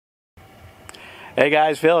Hey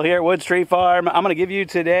guys, Phil here at Woods Tree Farm. I'm going to give you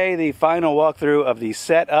today the final walkthrough of the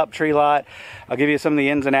setup tree lot. I'll give you some of the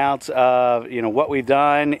ins and outs of what we've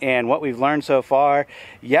done and what we've learned so far.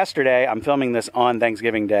 Yesterday, I'm filming this on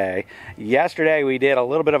Thanksgiving Day. Yesterday we did a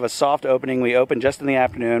little bit of a soft opening. We opened just in the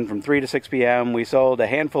afternoon from 3 to 6 p.m. We sold a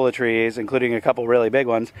handful of trees, including a couple really big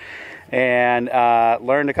ones, and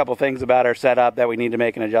learned a couple things about our setup that we need to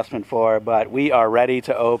make an adjustment for. But we are ready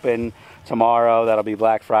to open tomorrow. That'll be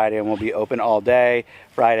Black Friday, and we'll be open all day,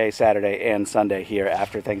 Friday, Saturday, and Sunday here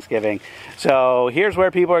after Thanksgiving. So here's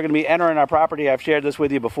where people are going to be entering our property. I've shared this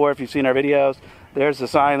with you before if you've seen our videos. There's the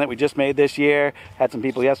sign that we just made this year. Had some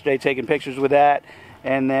people yesterday taking pictures with that.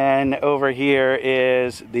 And then over here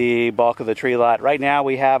is the bulk of the tree lot. Right now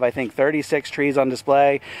we have, I think, 36 trees on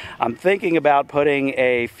display. I'm thinking about putting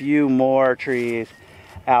a few more trees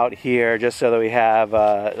out here just so that we have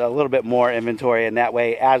a little bit more inventory, and that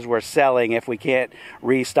way as we're selling, if we can't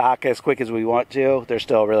restock as quick as we want to, there's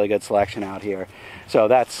still a really good selection out here. So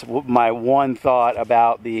that's my one thought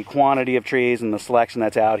about the quantity of trees and the selection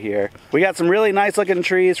that's out here. We got some really nice looking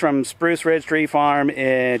trees from Spruce Ridge Tree Farm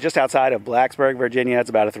just outside of Blacksburg, Virginia. It's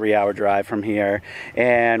about a 3-hour drive from here,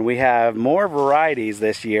 and we have more varieties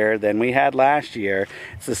this year than we had last year.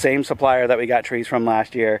 It's the same supplier that we got trees from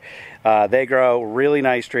last year. They grow really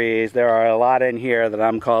nice trees. There are a lot in here that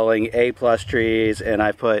I'm calling A+ trees, and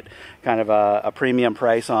I've put kind of a premium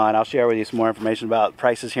price on. I'll share with you some more information about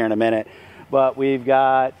prices here in a minute. But we've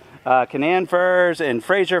got Canaan firs and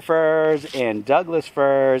Fraser firs and Douglas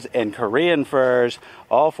firs and Korean firs,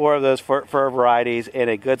 all 4 of those fir varieties in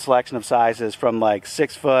a good selection of sizes from like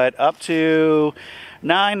 6 foot up to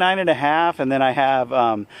 9.5, and then I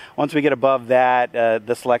have, once we get above that,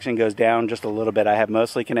 the selection goes down just a little bit. I have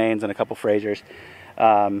mostly Canaans and a couple Frasers.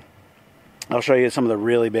 I'll show you some of the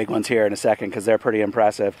really big ones here in a second because they're pretty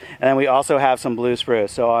impressive. And then we also have some blue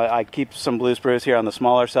spruce. So I keep some blue spruce here on the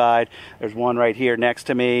smaller side. There's one right here next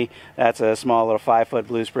to me. That's a small little 5-foot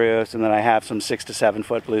blue spruce. And then I have some 6 to 7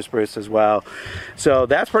 foot blue spruce as well. So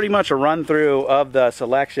that's pretty much a run through of the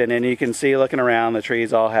selection. And you can see looking around, the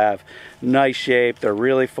trees all have nice shape. They're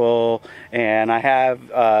really full. And I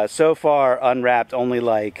have so far unwrapped only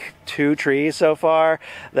like 2 trees so far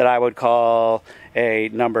that I would call a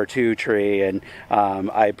number 2 tree, and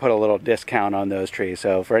I put a little discount on those trees.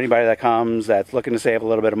 So for anybody that comes that's looking to save a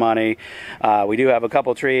little bit of money, we do have a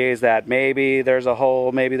couple trees that maybe there's a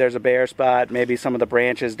hole, maybe there's a bare spot, maybe some of the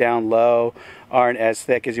branches down low aren't as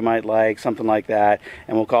thick as you might like, something like that,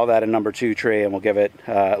 and we'll call that a number 2 tree, and we'll give it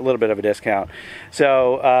a little bit of a discount.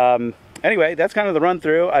 So anyway, that's kind of the run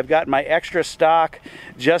through. I've got my extra stock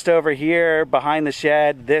just over here behind the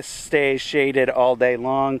shed. This stays shaded all day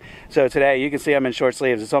long. So today you can see I'm in short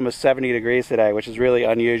sleeves. It's almost 70 degrees today, which is really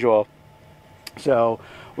unusual. So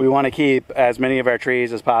we want to keep as many of our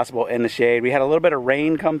trees as possible in the shade. We had a little bit of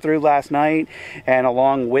rain come through last night, and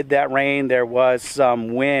along with that rain there was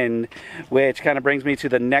some wind, which kind of brings me to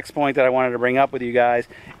the next point that I wanted to bring up with you guys,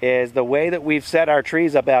 is the way that we've set our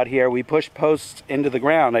trees up out here. We push posts into the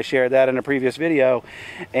ground. I shared that in a previous video,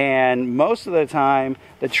 and most of the time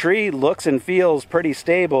the tree looks and feels pretty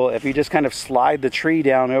stable if you just kind of slide the tree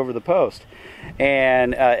down over the post.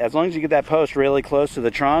 And as long as you get that post really close to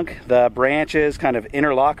the trunk, the branches kind of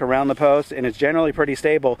interlock around the post, and it's generally pretty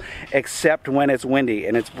stable, except when it's windy.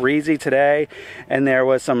 And it's breezy today, and there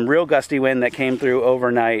was some real gusty wind that came through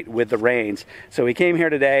overnight with the rains. So we came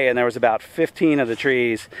here today, and there was about 15 of the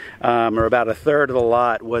trees, or about a third of the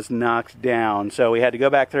lot, was knocked down. So we had to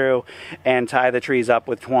go back through and tie the trees up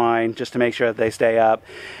with twine just to make sure that they stay up.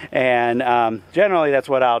 And generally that's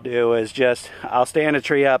what I'll do, is just I'll stand a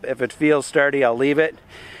tree up. If it feels sturdy, I'll leave it,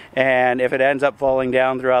 and if it ends up falling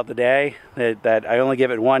down throughout the day, that I only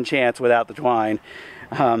give it one chance without the twine.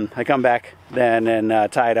 I come back then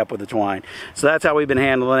and tie it up with the twine. So that's how we've been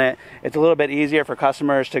handling it. It's a little bit easier for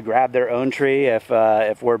customers to grab their own tree if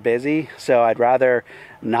we're busy, so I'd rather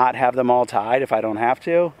not have them all tied if I don't have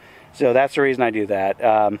to. So that's the reason I do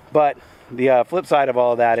that. But the flip side of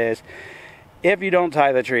all of that is, if you don't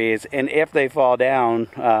tie the trees, and if they fall down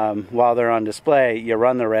while they're on display, you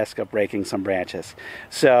run the risk of breaking some branches.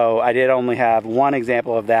 So I did only have one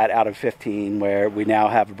example of that out of 15, where we now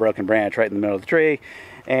have a broken branch right in the middle of the tree.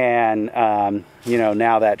 And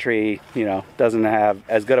now that tree doesn't have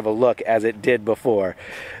as good of a look as it did before.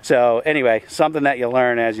 So anyway, something that you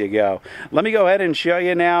learn as you go. Let me go ahead and show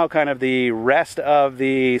you now kind of the rest of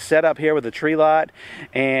the setup here with the tree lot,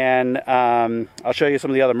 and I'll show you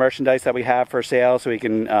some of the other merchandise that we have for sale so we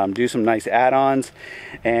can do some nice add-ons.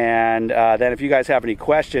 And then if you guys have any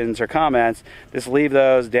questions or comments, just leave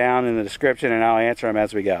those down in the description and I'll answer them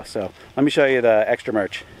as we go. So let me show you the extra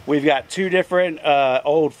merch. We've got two different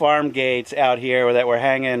old farm gates out here that we're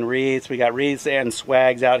hanging wreaths. We got wreaths and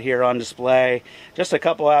swags out here on display. Just a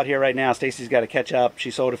couple out here right now. Stacy's got to catch up.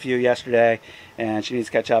 She sold a few yesterday and she needs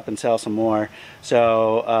to catch up and sell some more.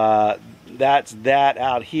 So that's that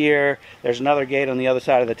out here. There's another gate on the other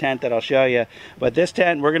side of the tent that I'll show you. But this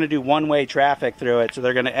tent, we're going to do one-way traffic through it. So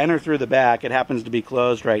they're going to enter through the back. It happens to be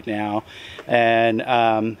closed right now.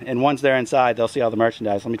 And once they're inside, they'll see all the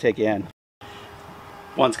merchandise. Let me take you in.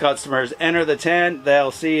 Once customers enter the tent,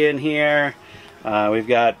 they'll see in here we've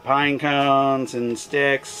got pine cones and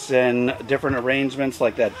sticks and different arrangements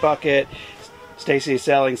like that bucket. Stacy's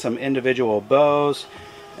selling some individual bows.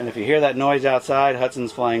 And if you hear that noise outside,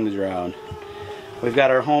 Hudson's flying the drone. We've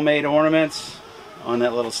got our homemade ornaments on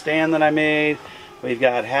that little stand that I made. We've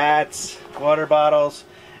got hats, water bottles,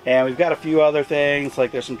 and we've got a few other things,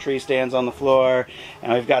 like there's some tree stands on the floor,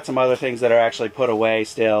 and we've got some other things that are actually put away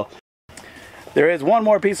still. There is one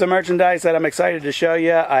more piece of merchandise that I'm excited to show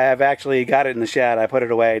you. I have actually got it in the shed. I put it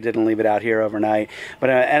away. I didn't leave it out here overnight. But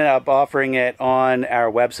I ended up offering it on our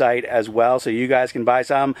website as well, so you guys can buy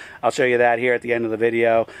some. I'll show you that here at the end of the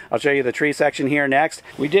video. I'll show you the tree section here next.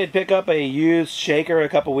 We did pick up a used shaker a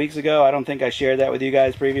couple weeks ago. I don't think I shared that with you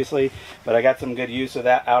guys previously, but I got some good use of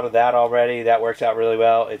that out of that already. That works out really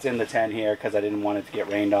well. It's in the tent here because I didn't want it to get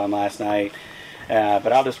rained on last night.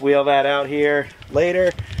 But I'll just wheel that out here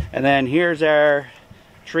later. And then here's our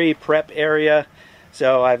tree prep area.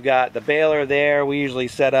 So I've got the baler there. We usually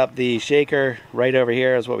set up the shaker right over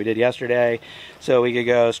here, is what we did yesterday. So we could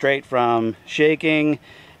go straight from shaking,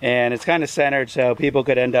 and it's kind of centered so people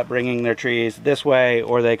could end up bringing their trees this way,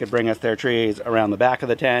 or they could bring us their trees around the back of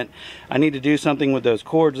the tent. I need to do something with those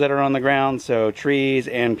cords that are on the ground so trees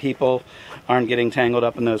and people aren't getting tangled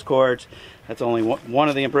up in those cords. That's only one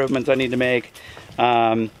of the improvements I need to make.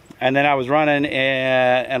 And then I was running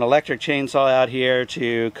an electric chainsaw out here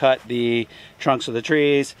to cut the trunks of the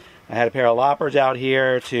trees. I had a pair of loppers out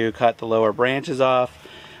here to cut the lower branches off.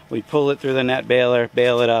 We'd pull it through the net baler,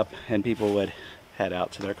 bale it up, and people would head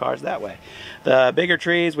out to their cars that way. The bigger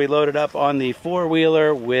trees we loaded up on the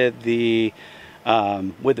four-wheeler with the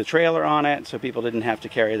trailer on it, so people didn't have to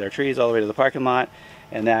carry their trees all the way to the parking lot,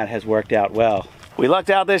 and that has worked out well. We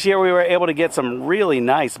lucked out this year. We were able to get some really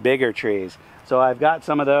nice bigger trees. So I've got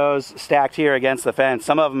some of those stacked here against the fence.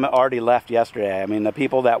 Some of them already left yesterday. I mean, the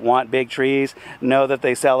people that want big trees know that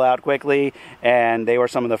they sell out quickly, and they were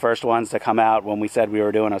some of the first ones to come out when we said we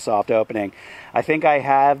were doing a soft opening. I think I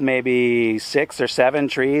have maybe 6 or 7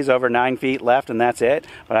 trees over 9 feet left, and that's it.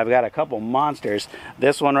 But I've got a couple monsters.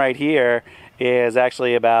 This one right here is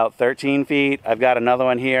actually about 13 feet. I've got another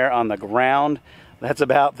one here on the ground that's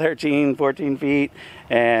about 13, 14 feet,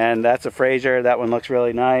 and that's a Fraser. That one looks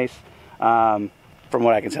really nice. From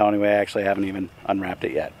what I can tell anyway. I actually haven't even unwrapped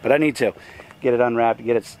it yet, but I need to get it unwrapped,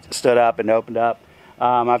 get it stood up and opened up.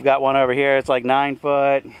 I've got one over here, it's like 9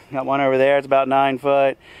 foot. Got one over there, it's about 9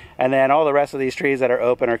 foot. And then all the rest of these trees that are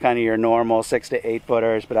open are kind of your normal 6 to 8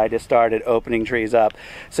 footers, but I just started opening trees up.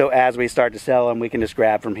 So as we start to sell them, we can just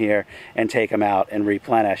grab from here and take them out and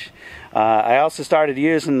replenish. I also started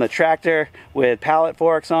using the tractor with pallet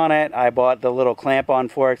forks on it. I bought the little clamp-on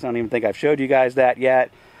forks. I don't even think I've showed you guys that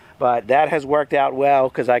yet. But that has worked out well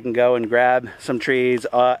because I can go and grab some trees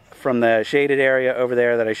from the shaded area over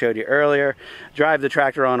there that I showed you earlier, drive the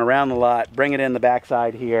tractor on around the lot, bring it in the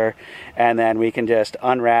backside here, and then we can just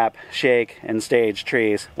unwrap, shake, and stage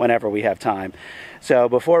trees whenever we have time. So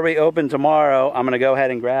before we open tomorrow, I'm going to go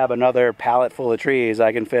ahead and grab another pallet full of trees.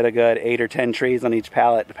 I can fit a good 8 or 10 trees on each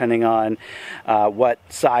pallet depending on what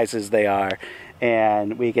sizes they are.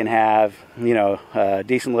 And we can have, you know, a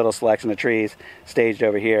decent little selection of trees staged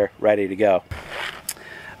over here, ready to go.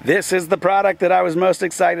 This is the product that I was most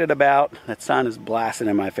excited about. That sun is blasting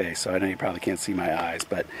in my face, so I know you probably can't see my eyes.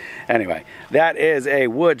 But anyway, that is a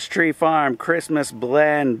Woods Tree Farm Christmas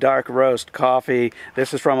Blend Dark Roast Coffee.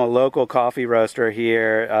 This is from a local coffee roaster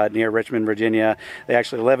here near Richmond, Virginia. They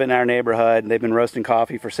actually live in our neighborhood. They've been roasting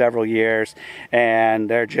coffee for several years, and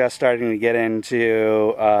they're just starting to get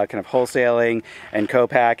into kind of wholesaling and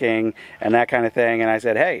co-packing and that kind of thing. And I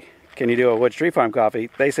said, hey, can you do a Woods Tree Farm coffee?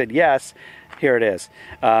 They said yes, here it is.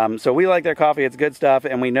 So we like their coffee. It's good stuff,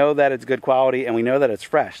 and we know that it's good quality, and we know that it's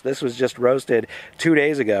fresh. This was just roasted 2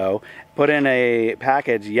 days ago, put in a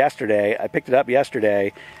package yesterday. I picked it up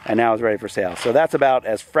yesterday, and now it's ready for sale. So that's about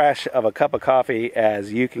as fresh of a cup of coffee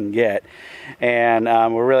as you can get. And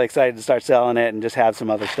we're really excited to start selling it and just have some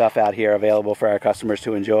other stuff out here available for our customers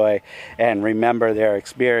to enjoy and remember their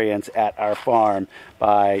experience at our farm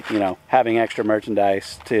by, you know, having extra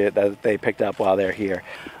merchandise that they picked up while they're here.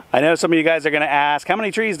 I know some of you guys are going to ask, how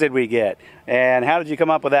many trees did we get? And how did you come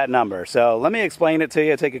up with that number? So let me explain it to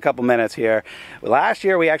you. Take a couple minutes here. Last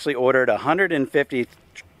year we actually ordered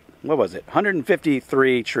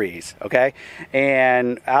 153 trees, okay?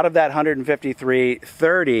 And out of that 153,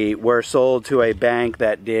 30 were sold to a bank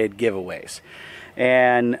that did giveaways.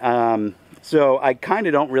 And so I kind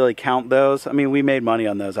of don't really count those. I mean, we made money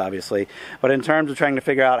on those, obviously. But in terms of trying to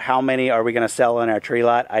figure out how many are we going to sell in our tree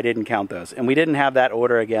lot, I didn't count those. And we didn't have that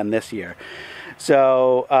order again this year.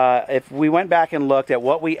 So if we went back and looked at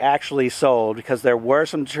what we actually sold, because there were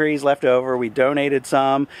some trees left over, we donated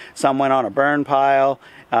some went on a burn pile.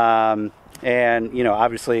 And, you know,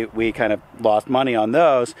 obviously we kind of lost money on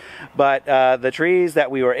those. But the trees that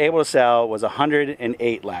we were able to sell was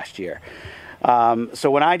 108 last year.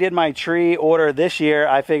 So when I did my tree order this year,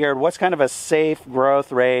 I figured what's kind of a safe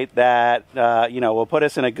growth rate that, you know, will put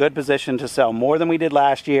us in a good position to sell more than we did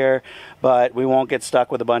last year, but we won't get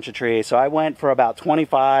stuck with a bunch of trees. So I went for about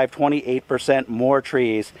 28% more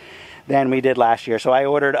trees than we did last year. So I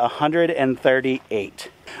ordered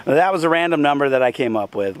 138. Now, that was a random number that I came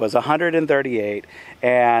up with, was 138,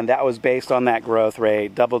 and that was based on that growth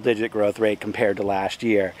rate, double-digit growth rate compared to last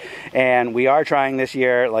year. And we are trying this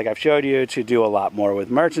year, like I've showed you, to do a lot more with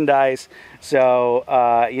merchandise. So,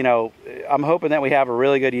 you know, I'm hoping that we have a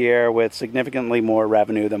really good year with significantly more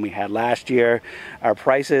revenue than we had last year. Our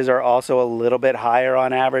prices are also a little bit higher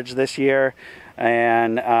on average this year.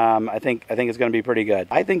 And I think it's going to be pretty good.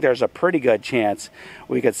 I think there's a pretty good chance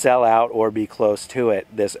we could sell out or be close to it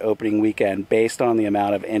this opening weekend based on the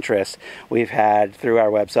amount of interest we've had through our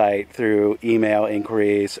website, through email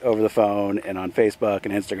inquiries, over the phone, and on Facebook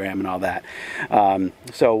and Instagram and all that.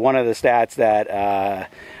 So one of the stats that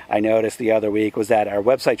I noticed the other week was that our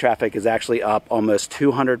website traffic is actually up almost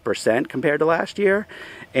 200% compared to last year.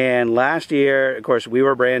 And last year, of course, we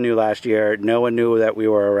were brand new last year. No one knew that we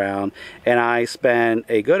were around. And I spent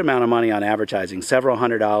a good amount of money on advertising, several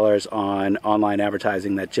 $100s on online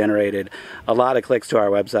advertising that generated a lot of clicks to our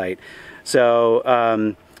website.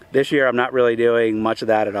 So this year, I'm not really doing much of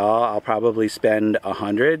that at all. I'll probably spend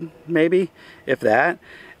 100, maybe, if that.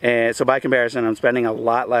 And so by comparison, I'm spending a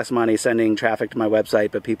lot less money sending traffic to my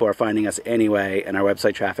website, but people are finding us anyway, and our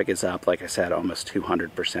website traffic is up, like I said, almost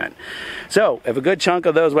 200%. So if a good chunk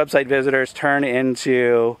of those website visitors turn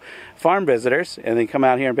into farm visitors and they come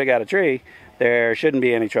out here and pick out a tree, there shouldn't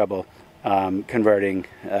be any trouble converting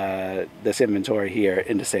this inventory here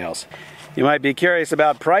into sales. You might be curious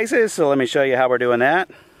about prices, so let me show you how we're doing that.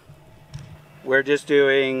 We're just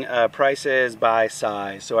doing prices by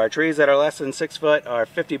size. So our trees that are less than 6 foot are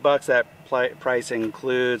 50 bucks. That price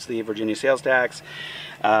includes the Virginia sales tax.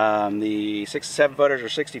 The 6 to 7 footers are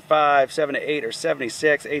 65, 7 to 8 are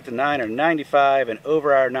 76, 8 to 9 are 95, and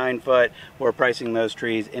over our 9 foot, we're pricing those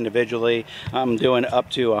trees individually. I'm doing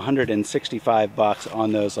up to 165 bucks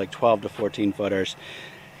on those like 12 to 14 footers.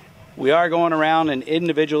 We are going around and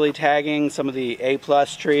individually tagging some of the A+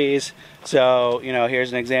 trees. So, you know,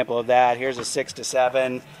 here's an example of that. Here's a 6 to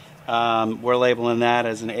 7. We're labeling that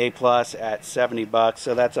as an A+ at 70 bucks.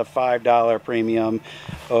 So that's a $5 premium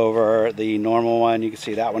over the normal one. You can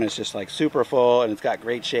see that one is just like super full and it's got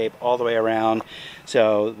great shape all the way around.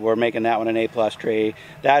 So we're making that one an A+ tree.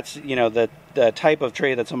 That's, you know, the type of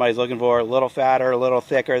tree that somebody's looking for, a little fatter, a little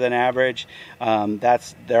thicker than average.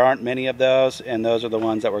 There aren't many of those, and those are the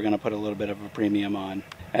ones that we're going to put a little bit of a premium on.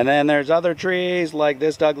 And then there's other trees like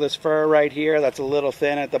this Douglas fir right here that's a little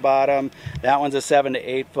thin at the bottom. That one's a 7 to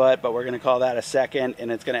 8 foot, but we're going to call that a second,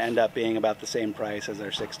 and it's going to end up being about the same price as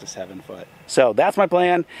our 6 to 7 foot. So that's my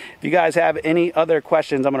plan. If you guys have any other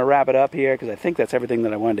questions, I'm going to wrap it up here because I think that's everything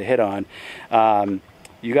that I wanted to hit on.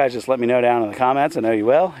 You guys just let me know down in the comments. I know you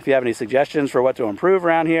will. If you have any suggestions for what to improve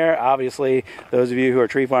around here, obviously, those of you who are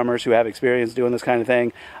tree farmers who have experience doing this kind of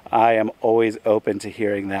thing, I am always open to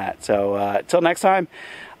hearing that. So until next time,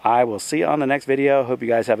 I will see you on the next video. Hope you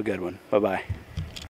guys have a good one. Bye-bye.